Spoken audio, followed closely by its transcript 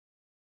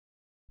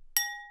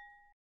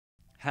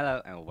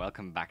Hello and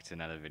welcome back to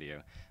another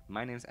video.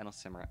 My name is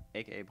NLsimmer,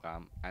 aka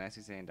Bram, and as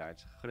you say in Dutch,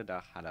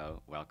 goedendag,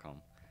 hallo,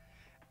 welcome.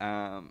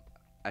 Um,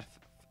 at f-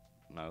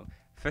 no,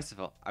 first of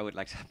all, I would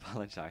like to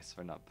apologize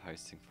for not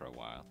posting for a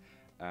while.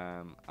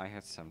 I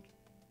had some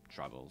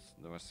troubles.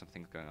 There was some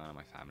things going on in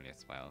my family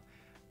as well.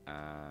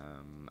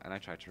 And I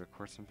tried to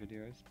record some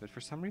videos, but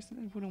for some reason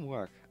it wouldn't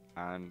work.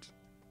 And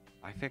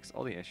I fixed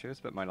all the issues,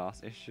 but my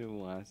last issue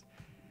was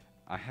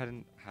I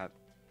hadn't had,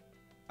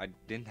 I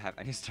didn't have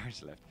any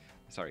storage left.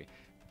 Sorry.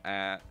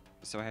 Uh,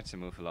 so I had to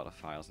move a lot of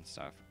files and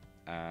stuff.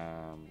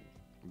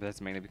 But that's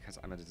mainly because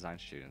I'm a design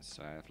student,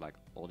 so I have like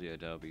all the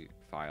Adobe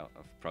file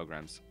of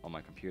programs on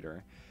my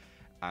computer,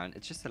 and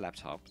it's just a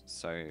laptop,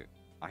 so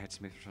I had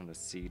to move it from the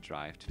C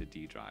drive to the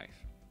D drive.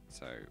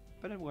 So,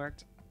 but it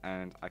worked,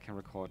 and I can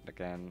record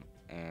again,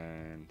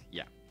 and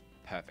yeah,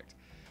 perfect.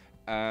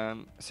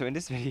 So in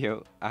this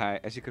video,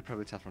 as you could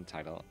probably tell from the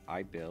title,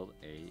 I built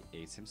a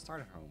sim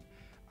starter home.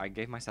 I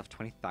gave myself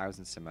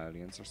 20,000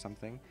 simoleons or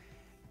something,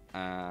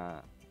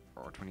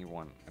 or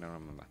 21, I don't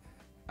remember.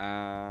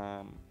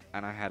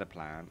 And I had a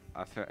plan.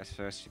 At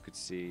first, you could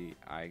see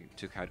I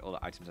took out all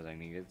the items that I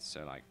needed,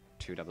 so like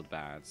 2 double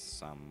beds,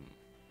 some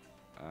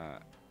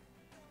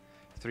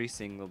 3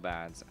 single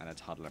beds, and a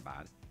toddler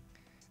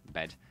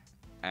bed.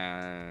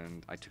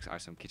 And I took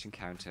out some kitchen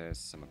counters,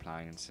 some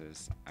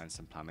appliances, and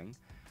some plumbing.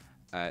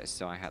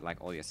 So I had like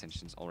all the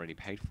essentials already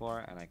paid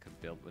for, and I could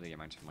build with the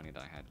amount of money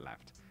that I had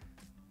left,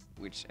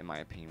 which in my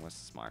opinion was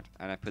smart.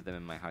 And I put them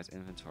in my house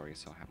inventory,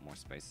 so I have more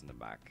space in the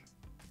back,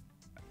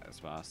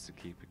 as well as to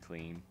keep it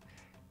clean.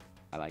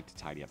 I like to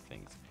tidy up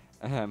things.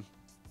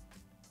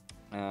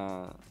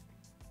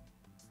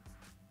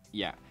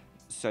 Yeah,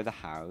 so the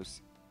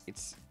house,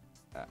 it's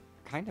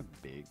kind of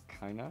big,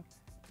 kind of.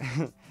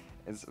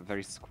 It's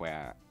very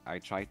square. I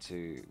tried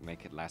to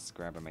make it less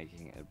square by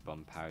making it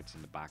bump out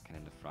in the back and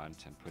in the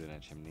front and put it in a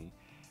chimney.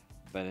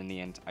 But in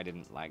the end, I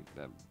didn't like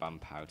the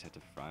bump out at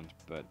the front,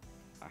 but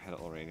I had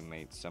already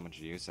made so much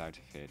use out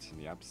of it in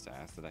the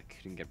upstairs that I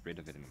couldn't get rid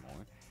of it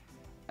anymore.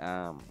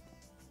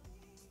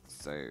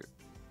 So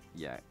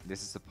yeah,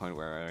 this is the point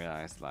where I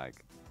realized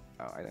like,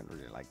 oh, I don't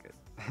really like it.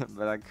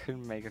 But I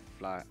couldn't make a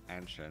flat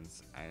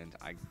entrance, and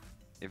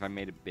if I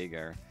made it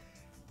bigger,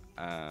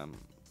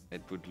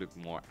 it would look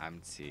more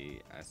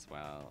empty as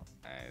well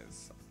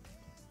as,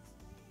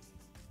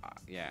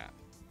 yeah.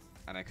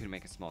 And I couldn't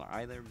make it smaller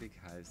either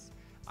because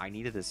I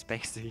needed a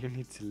space that you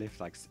need to live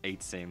like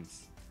 8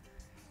 sims.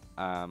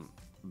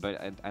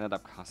 But it ended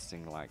up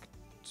costing like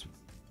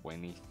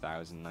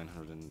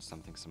 20,900 and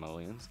something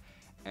simoleons.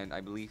 And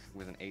I believe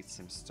with an 8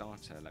 sim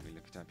starter, let me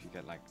look it up, you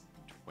get like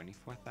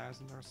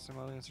 24,000 or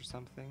simoleons or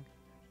something.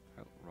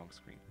 Oh, wrong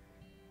screen.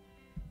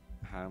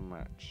 How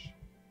much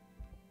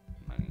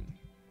money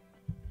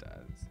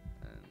does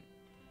an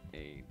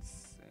 8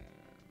 sim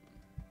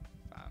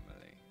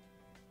family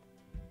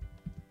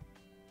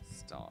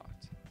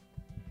start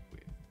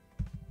with?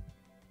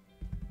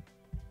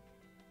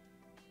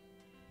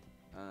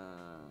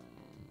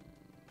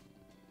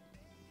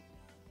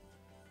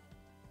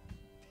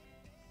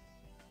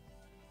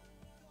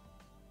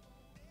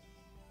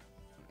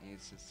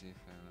 HSC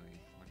family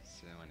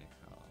 47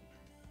 called.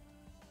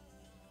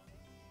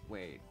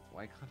 Wait,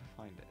 why can't I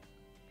find it?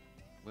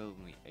 Will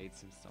me 8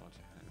 sim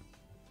starter home.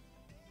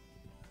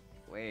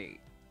 Wait.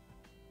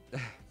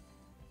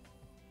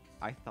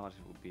 I thought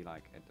it would be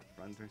like at the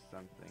front or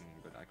something,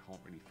 but I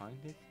can't really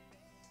find it.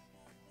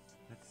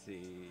 Let's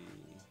see.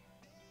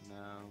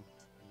 No.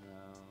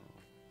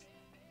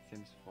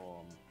 Sims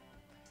form.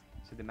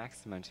 So the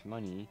max amount of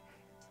money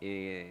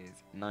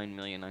is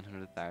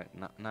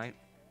 9,900,000.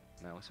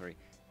 No, sorry.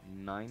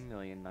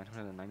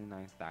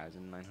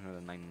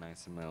 9,999,999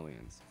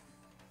 simoleons.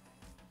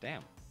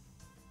 Damn.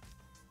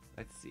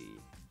 Let's see.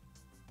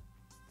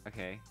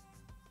 Okay.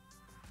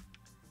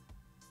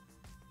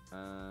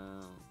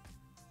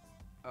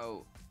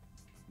 Oh,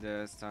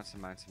 the start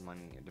amount of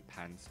money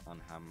depends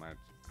on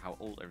how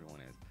old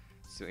everyone is.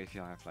 So if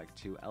you have like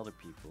 2 elder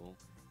people,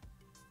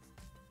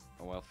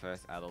 well,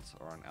 first adults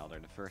or an elder,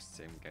 the first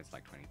sim gets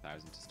like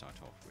 20,000 to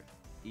start off with.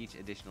 Each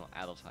additional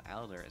adult or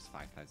elder is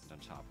 5,000 on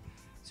top.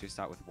 So you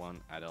start with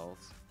 1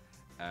 adult,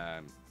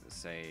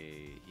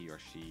 say he or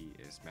she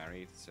is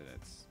married, so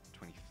that's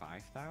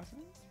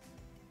 25,000?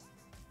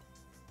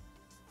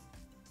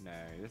 No,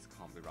 this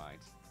can't be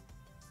right.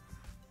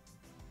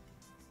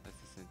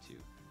 Let's listen to.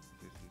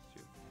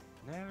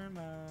 Never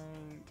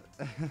mind.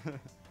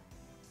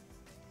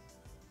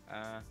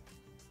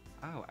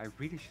 Oh, I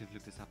really should have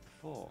looked this up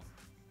before.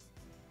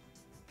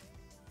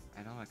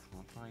 I know I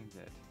can't find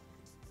it.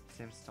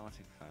 Sim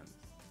starting funds.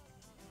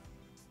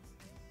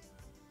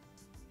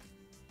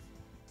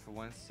 For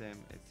 1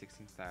 sim, it's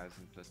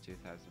 16,000 plus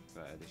 2,000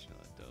 per additional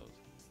adult.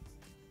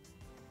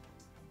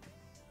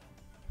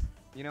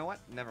 You know what?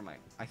 Never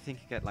mind. I think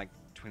you get like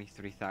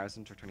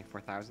 23,000 or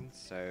 24,000,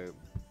 so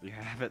you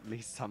have at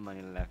least some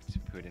money left to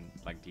put in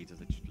like details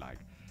that you'd like.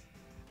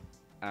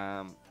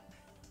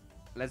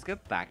 Let's go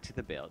back to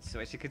the build.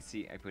 So as you can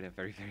see, I put in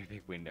very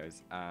big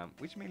windows,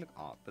 which may look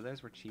odd, but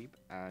those were cheap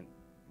and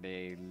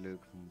they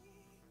look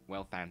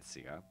well,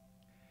 fancier.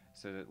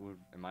 So that would,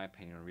 in my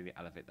opinion, really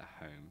elevate the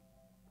home.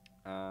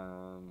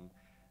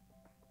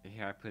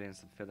 Here I put in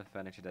some filler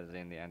furniture that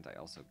in the end I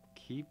also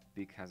keep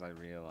because I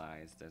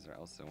realized those are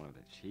also one of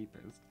the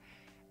cheapest,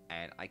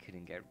 and I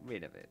couldn't get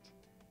rid of it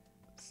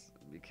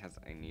because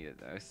I needed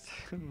those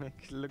to make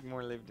it look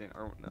more lived in,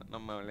 or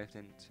not more lived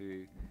in,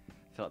 to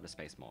fill up the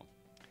space more.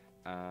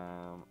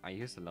 I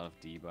used a lot of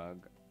debug,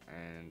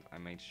 and I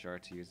made sure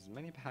to use as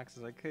many packs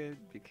as I could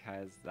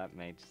because that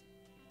made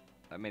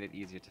it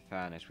easier to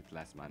furnish with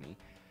less money.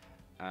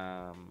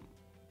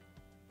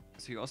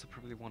 So you're also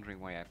probably wondering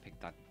why I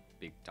picked that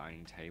big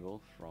dining table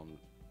from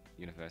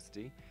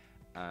university.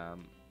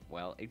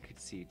 Well, it could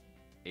seat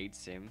 8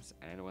 Sims,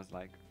 and it was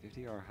like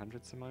 50 or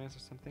 100 simoleons or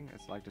something.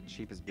 It's like the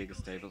cheapest,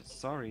 biggest table.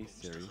 Sorry,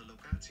 Siri.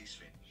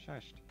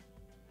 Shushed.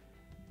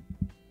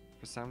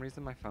 For some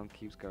reason, my phone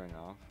keeps going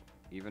off,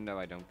 even though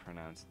I don't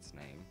pronounce its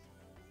name.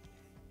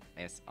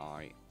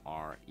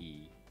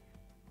 S-I-R-E.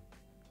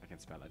 I can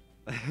spell it.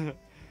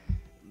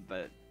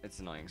 But it's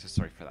annoying, so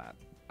sorry for that.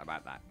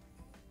 About that.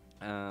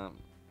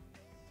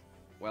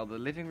 Well, the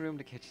living room,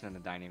 the kitchen, and the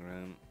dining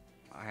room,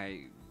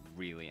 I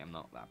really am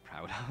not that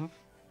proud of.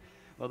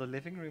 Well, the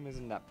living room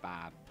isn't that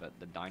bad, but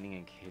the dining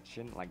and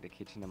kitchen, like the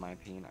kitchen in my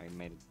opinion, I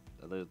made it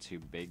a little too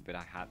big, but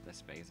I had the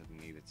space that I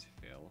needed to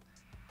fill.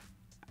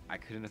 I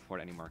couldn't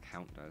afford any more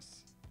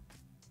counters.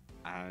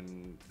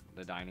 And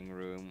the dining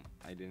room,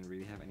 I didn't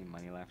really have any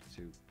money left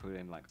to put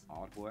in like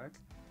artwork.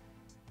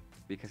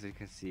 Because as you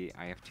can see,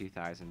 I have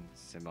 2,000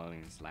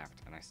 simoleons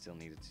left, and I still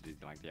needed to do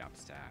like the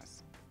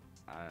upstairs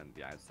and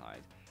the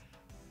outside.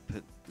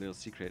 But little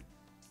secret,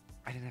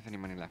 I didn't have any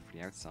money left for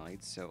the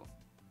outside, so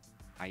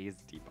I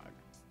used debug.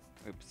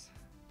 Oops.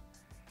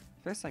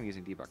 First time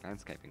using debug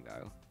landscaping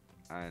though,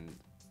 and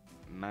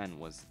man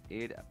was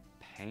it a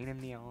pain in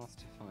the ass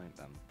to find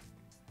them.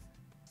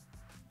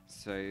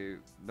 So,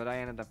 but I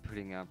ended up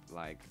putting up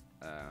like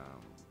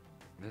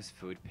those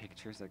food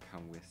pictures that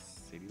come with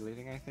city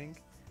living, I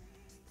think.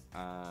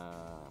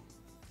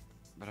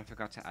 But I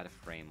forgot to add a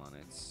frame on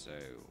it, so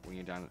when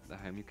you're done at the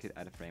home you could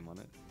add a frame on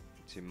it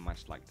to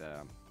match like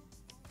the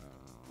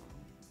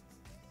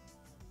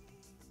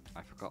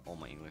I forgot all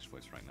my English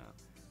words right now.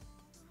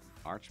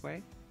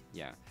 Archway?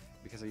 Yeah,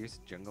 because I used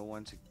the jungle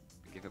one to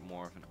give it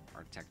more of an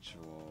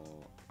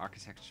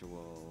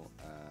architectural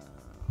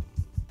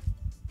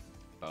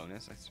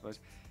bonus, I suppose,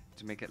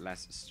 to make it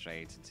less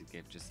straight and to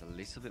give just a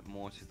little bit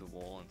more to the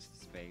wall and to the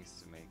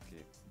space to make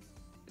it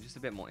just a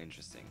bit more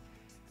interesting.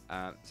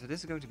 So this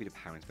is going to be the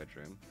parents'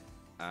 bedroom.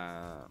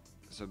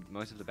 So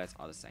most of the beds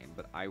are the same,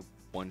 but I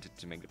wanted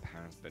to make the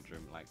parents'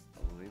 bedroom like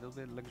a little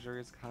bit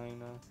luxurious,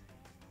 kinda,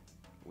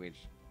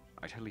 which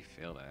I totally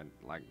feel that.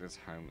 Like, this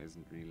home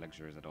isn't really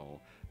luxurious at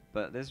all.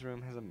 But this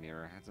room has a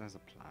mirror, it has a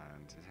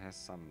plant, it has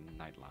some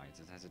night lights,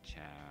 it has a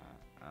chair,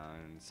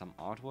 and some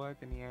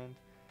artwork in the end,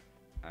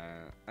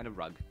 and a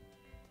rug.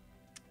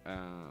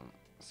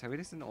 So it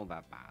isn't all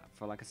that bad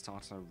for like a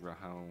starter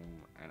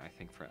home, and I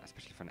think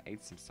especially for an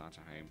 8 Sim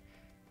starter home,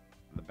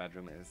 the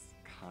bedroom is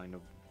kind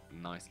of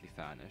nicely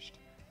furnished.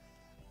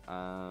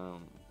 I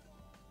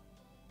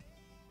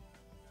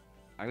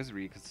was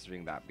really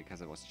considering that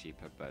because it was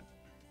cheaper, but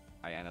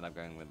I ended up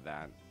going with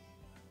that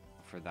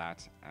for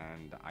that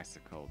and the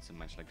icicle to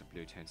match like the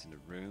blue tones in the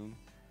room,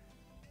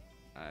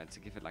 to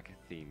give it like a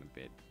theme a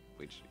bit,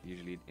 which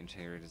usually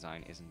interior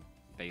design isn't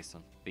based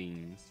on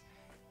themes,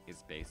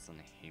 it's based on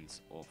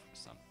hints of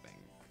something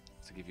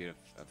to give you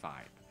a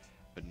vibe,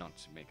 but not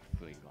to make it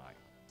fully like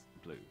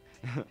blue.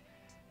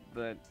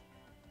 But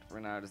for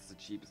now, this is the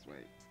cheapest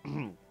way.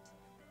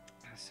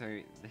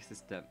 So this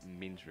is the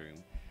mint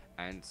room,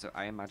 and so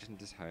I imagined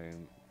this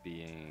home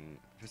being,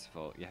 first of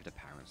all, you have the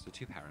parents, the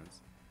two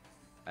parents.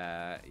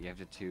 You have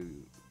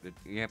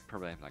you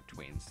probably have like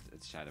twins.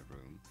 It's shared a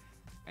room,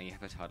 and you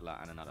have a toddler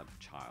and another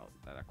child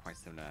that are quite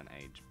similar in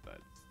age,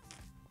 but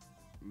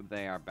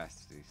they are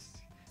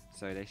besties.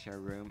 So they share a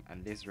room,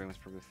 and this room is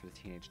probably for the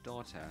teenage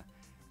daughter.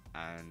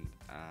 And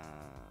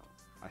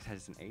I said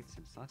it's an 8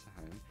 Sim starter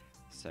home,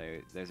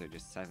 so those are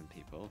just 7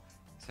 people.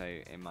 So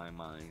in my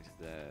mind,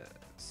 the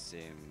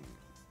Sim,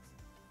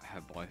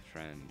 her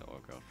boyfriend or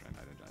girlfriend,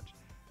 I don't judge,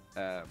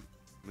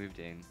 moved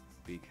in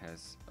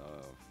because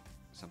of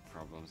some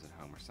problems at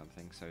home or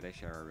something. So they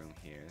share a room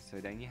here.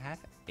 So then you have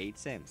 8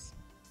 Sims.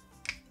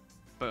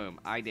 Boom!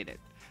 I did it.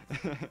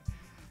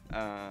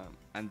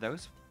 And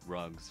those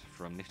rugs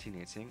from Nifty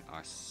Knitting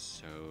are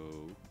so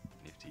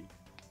nifty.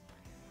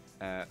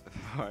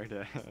 For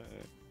the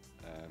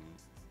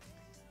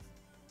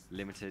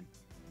limited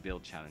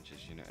build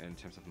challenges, you know, in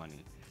terms of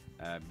money,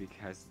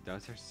 because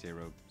those are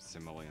 0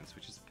 simoleons,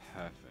 which is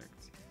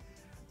perfect.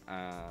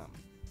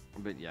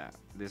 But yeah,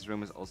 this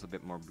room is also a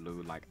bit more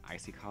blue, like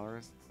icy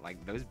colors.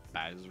 Like, those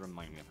beds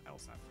remind me of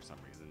Elsa for some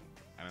reason.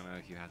 I don't know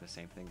if you had the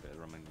same thing, but it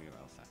reminds me of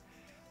Elsa.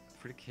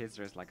 For the kids,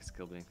 there's like a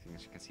skill building thing,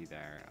 as you can see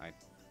there.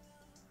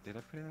 Did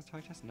I put in a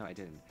toy chest? No, I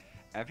didn't.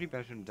 Every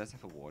bedroom does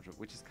have a wardrobe,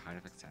 which is kind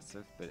of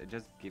excessive, but it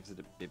just gives it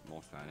a bit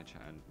more furniture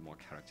and more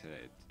character,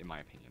 in my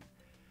opinion.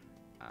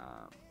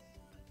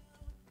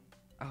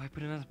 Oh, I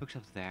put another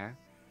bookshelf there.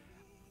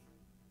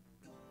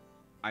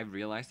 I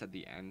realized at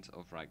the end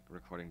of like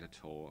recording the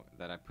tour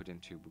that I put in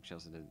 2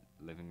 bookshelves in the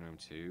living room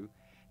too.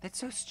 That's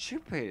so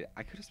stupid.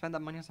 I could have spent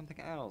that money on something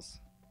else.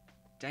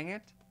 Dang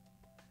it.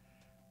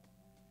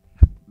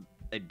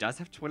 It does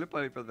have toilet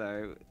paper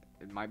though.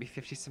 It might be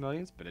 50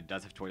 simoleons, but it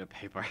does have toilet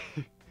paper.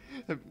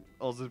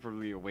 Also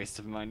probably a waste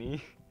of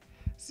money.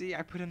 See,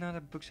 I put another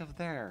bookshelf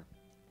there.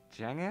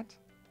 Dang it.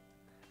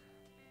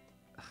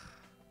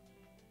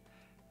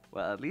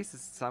 Well, at least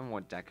it's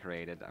somewhat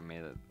decorated.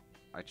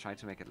 I tried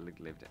to make it look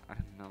lived in. I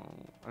don't know.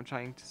 I'm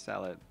trying to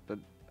sell it, but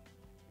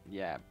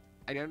yeah,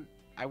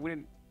 I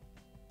wouldn't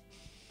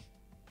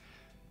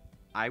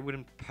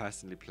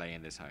personally play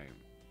in this home.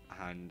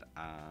 And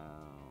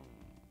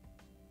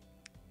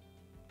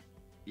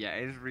yeah,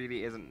 it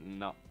really isn't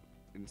not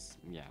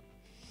yeah.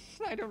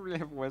 I don't really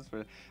have words for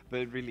it, but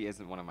it really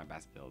isn't one of my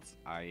best builds.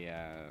 I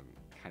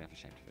kind of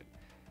ashamed of it.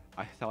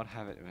 I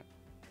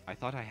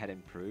thought I had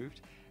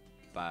improved,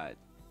 but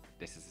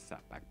this is a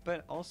setback.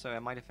 But also,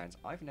 in my defense,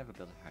 I've never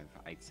built a home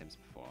for 8 Sims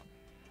before.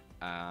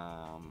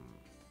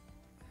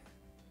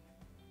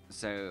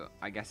 So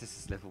I guess this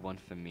is level 1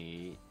 for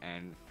me,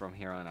 and from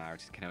here on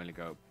out, it can only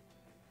go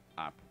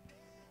up.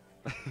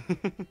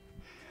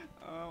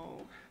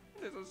 Oh,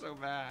 this is so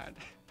bad.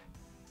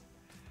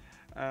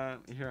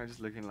 Here I'm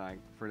just looking like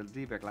for the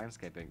debug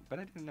landscaping, but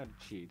I didn't know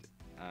the cheat,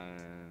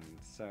 and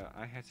so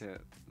I had to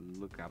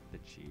look up the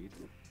cheat,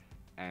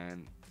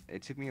 and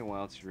it took me a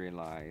while to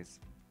realize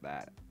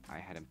that I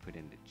hadn't put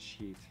in the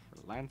cheat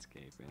for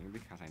landscaping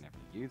because I never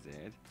use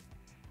it.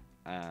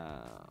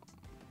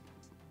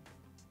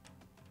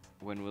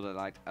 When will it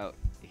like? Oh,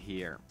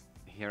 here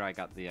I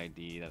got the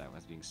idea that I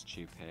was being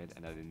stupid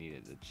and that I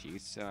needed the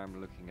cheat, so I'm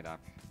looking it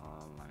up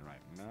online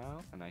right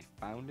now, and I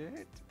found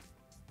it.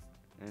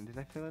 And did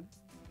I fill it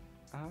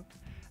out?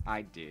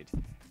 I did.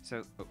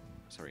 So, oh,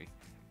 sorry.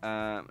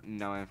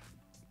 Now I'm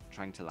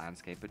trying to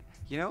landscape it.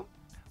 You know,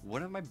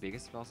 one of my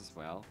biggest flaws as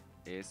well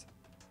is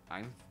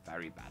I'm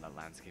very bad at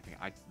landscaping.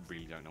 I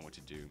really don't know what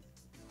to do.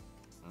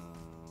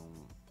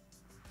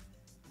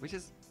 Which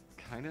is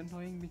kind of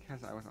annoying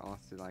because I was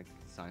asked to like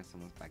design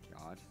someone's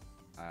backyard.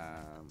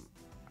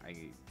 I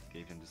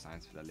gave them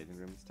designs for their living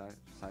room and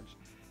such,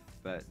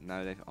 but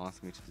now they've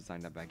asked me to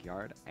design their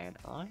backyard, and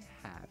I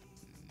have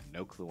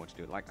no clue what to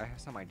do. Like, I have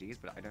some ideas,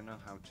 but I don't know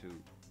how to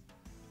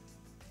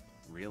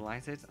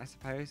realize it, I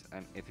suppose,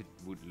 and if it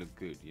would look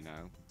good, you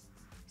know?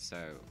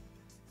 So,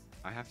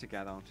 I have to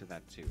get onto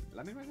that too.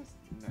 Let me write this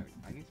note.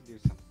 I need to do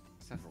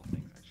several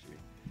things, actually.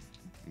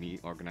 Me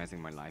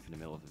organizing my life in the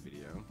middle of the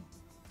video.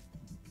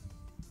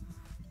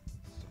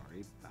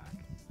 Sorry,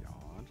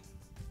 backyard.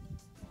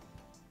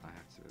 I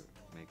have to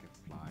make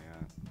a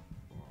flyer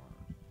for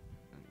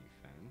an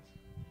event.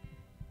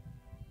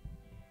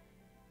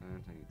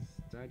 And I need to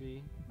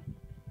study.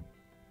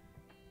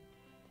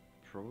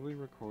 Probably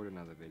record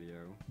another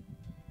video.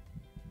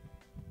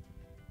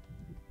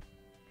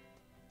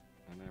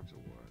 And I have to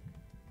work.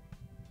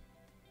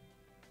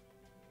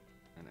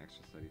 And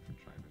extra study for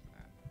driver's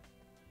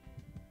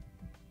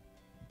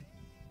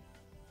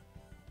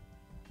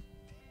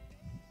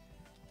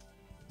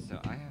ed. So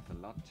I have a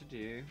lot to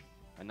do.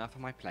 Enough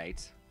on my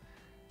plate.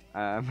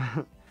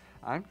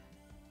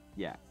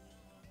 Yeah.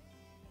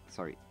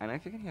 Sorry. And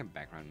if you can hear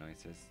background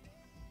noises,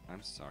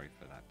 I'm sorry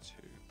for that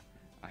too.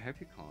 I hope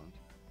you can't.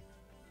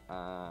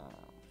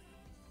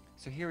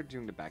 So here we're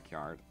doing the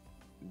backyard,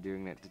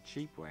 doing it the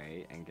cheap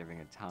way and giving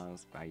it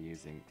tiles by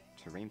using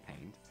terrain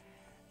paint,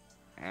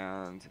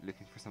 and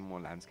looking for some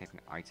more landscaping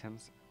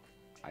items.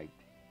 I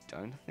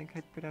don't think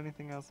I'd put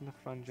anything else in the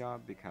front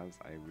yard because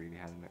I really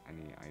hadn't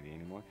any idea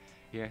anymore.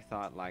 Here I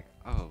thought like,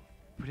 oh,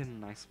 put in a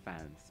nice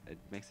fence, it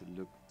makes it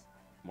look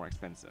more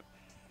expensive.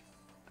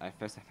 At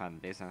first I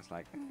found this and I was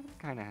like,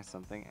 kinda has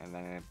something, and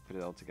then I put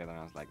it all together and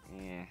I was like,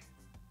 eh.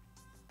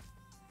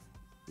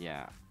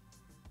 Yeah.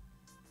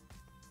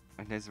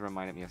 And this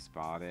reminded me of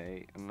Spa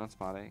Day, not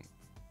Spa Day,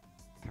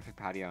 Perfect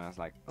Patio, and I was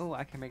like, oh,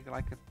 I can make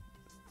like a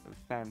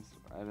fence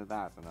out of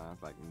that, and I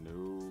was like,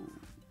 no.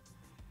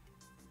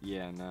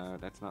 Yeah, no,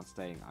 that's not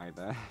staying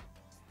either.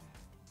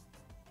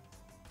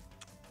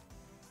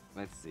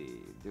 Let's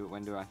see,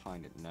 when do I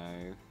find it?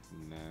 No,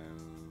 no,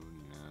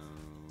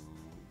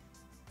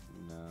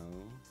 no,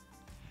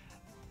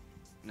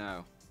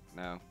 no,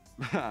 no,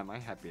 no. I'm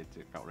happy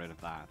to got rid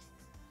of that.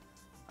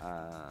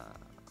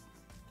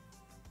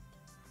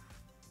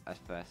 At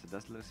first it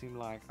does seem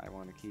like I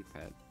want to keep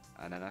it,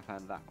 and then I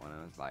found that one and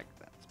I was like,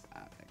 that's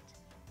perfect.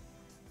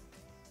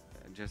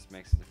 It just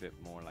makes it a bit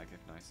more like a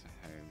nicer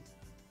home,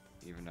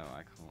 even though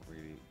I can't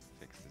really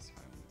fix this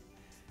home.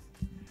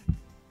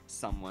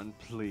 Someone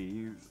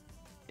please,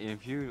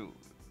 if you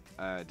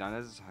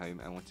download this home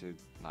and want to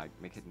like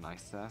make it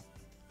nicer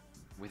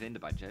within the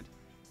budget,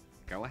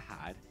 go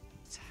ahead,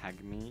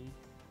 tag me,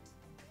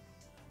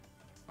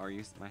 or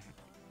use my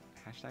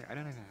hashtag. I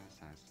don't know if it has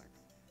a hashtag.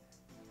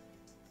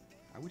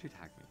 How would you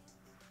tag me?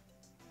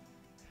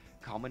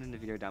 Comment in the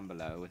video down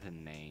below with a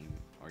name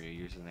or your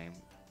username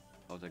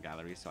of the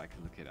gallery so I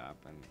can look it up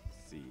and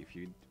see if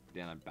you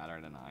did it better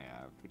than I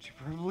have, which you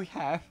probably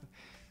have.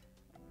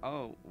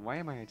 Oh, why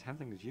am I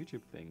attempting this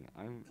YouTube thing?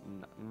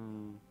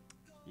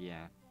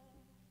 Yeah.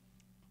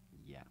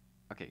 Yeah.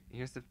 Okay,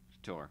 here's the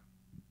tour.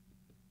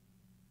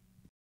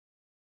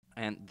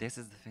 And this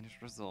is the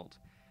finished result.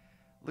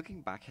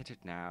 Looking back at it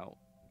now,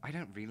 I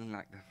don't really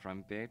like the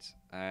front bit.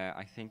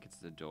 I think it's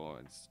the door.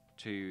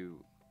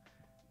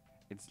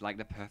 It's like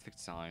the perfect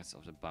size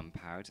of the bump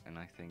out, and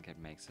I think it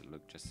makes it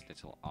look just a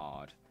little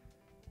odd.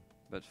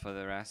 But for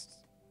the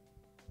rest,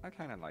 I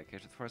kind of like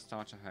it. For a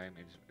starter home,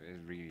 it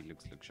really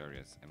looks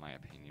luxurious, in my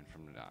opinion.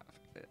 From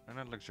the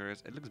not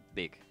luxurious, it looks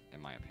big,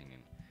 in my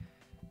opinion.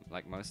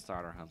 Like most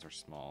starter homes are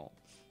small,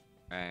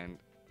 and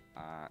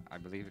I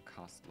believe it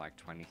costs like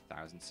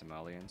 20,000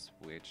 simoleons,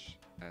 which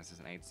as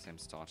an 8 sim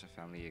starter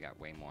family, you get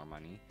way more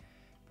money.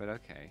 But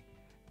okay,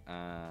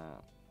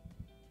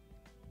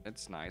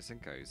 it's nice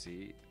and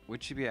cozy.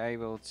 Would you be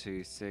able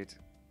to sit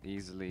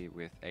easily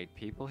with 8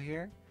 people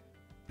here?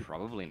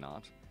 Probably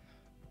not.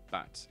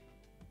 But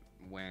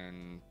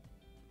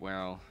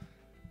well,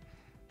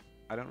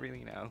 I don't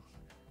really know.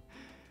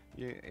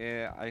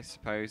 Yeah, I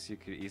suppose you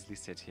could easily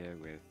sit here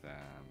with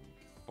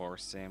 4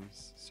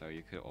 sims, so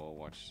you could all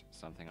watch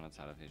something on a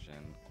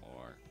television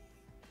or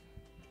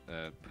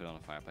put on a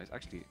fireplace.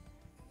 Actually,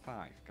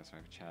 5, because I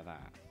could share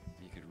that.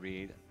 You could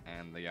read,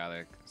 and the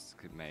others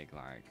could make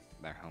like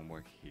their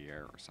homework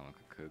here, or someone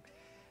could cook.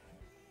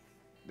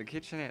 The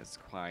kitchen is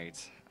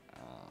quite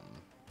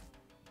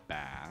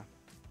bare.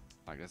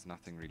 Like there's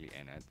nothing really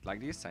in it. Like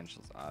the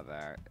essentials are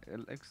there.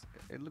 It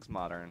looks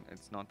modern.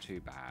 It's not too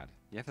bad.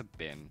 You have a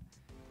bin,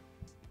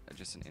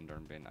 just an indoor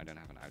bin. I don't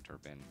have an outdoor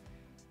bin.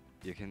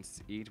 You can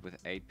eat with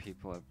 8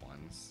 people at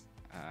once.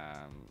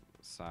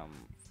 Some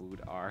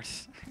food art.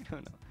 I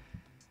don't know.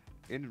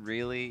 It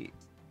really,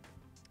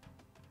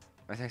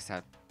 as I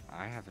said,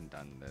 I haven't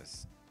done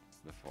this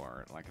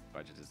before, like a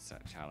budgeted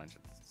set challenge.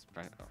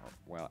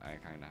 Well, I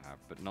kind of have,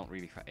 but not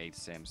really for 8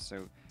 sims.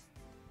 So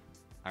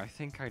I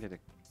think I did a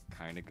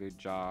kind of good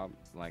job.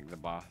 Like the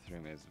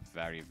bathroom is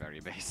very, very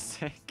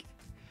basic,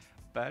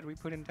 but we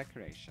put in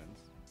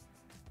decorations.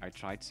 I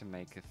tried to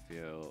make it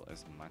feel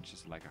as much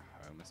as like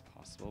a home as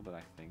possible, but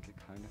I think it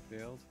kind of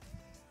failed.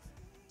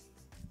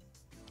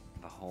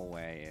 The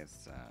hallway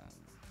is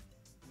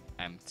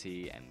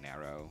empty and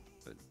narrow,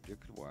 but it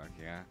could work,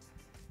 yeah.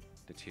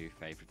 The 2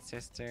 favorite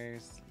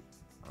sisters,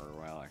 or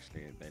well,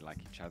 actually, they like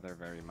each other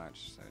very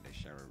much, so they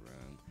share a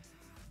room.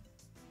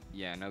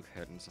 Yeah, no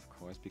curtains, of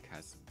course,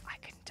 because I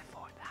couldn't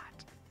afford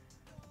that.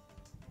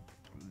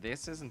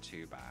 This isn't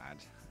too bad.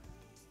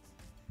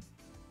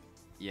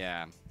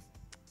 Yeah.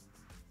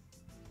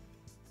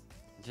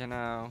 You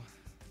know,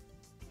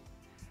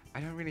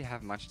 I don't really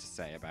have much to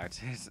say about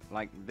it.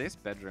 Like, this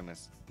bedroom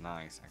is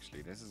nice,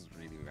 actually. This is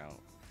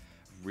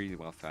really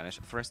well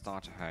furnished. For a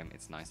starter home,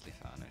 it's nicely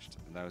furnished.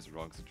 Those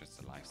rugs are just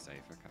a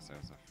lifesaver because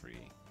those are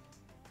free.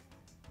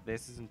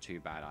 This isn't too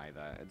bad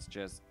either. It's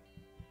just,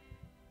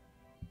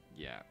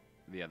 yeah,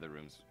 the other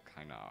rooms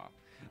kind of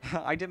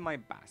are. I did my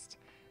best.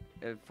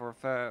 For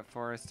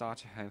a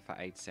starter home for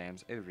 8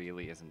 sims, it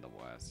really isn't the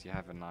worst. You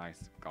have a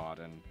nice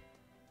garden,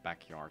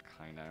 backyard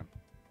kind of,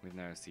 with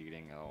no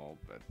seating at all,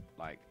 but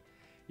like,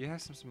 you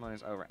have some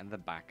simoleons over, and the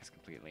back is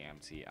completely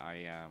empty.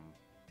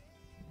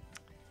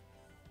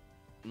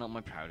 Not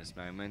my proudest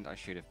moment. I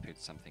should have put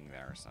something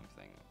there or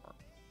something,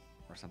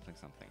 or something.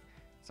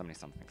 So many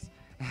somethings.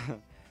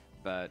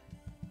 But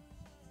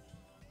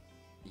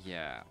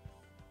yeah,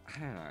 I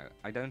don't know.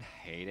 I don't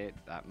hate it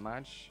that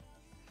much,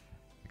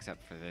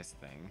 except for this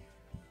thing.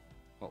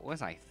 What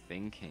was I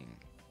thinking?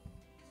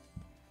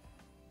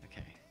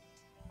 Okay,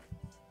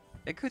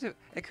 it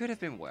could have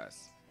been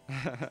worse.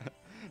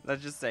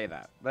 Let's just say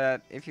that.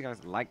 But if you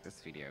guys like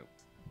this video,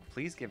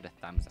 please give it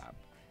a thumbs up.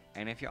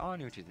 And if you are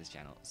new to this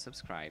channel,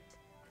 subscribe.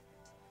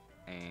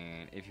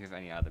 And if you have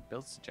any other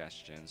build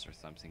suggestions or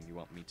something you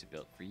want me to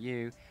build for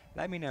you,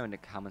 let me know in the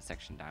comment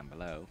section down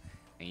below.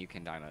 And you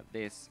can download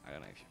this, I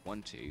don't know if you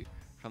want to,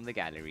 from the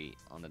gallery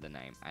under the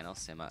name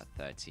NLsimmer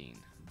 13.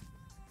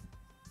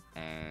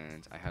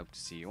 And I hope to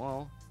see you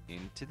all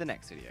into the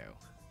next video.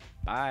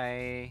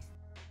 Bye!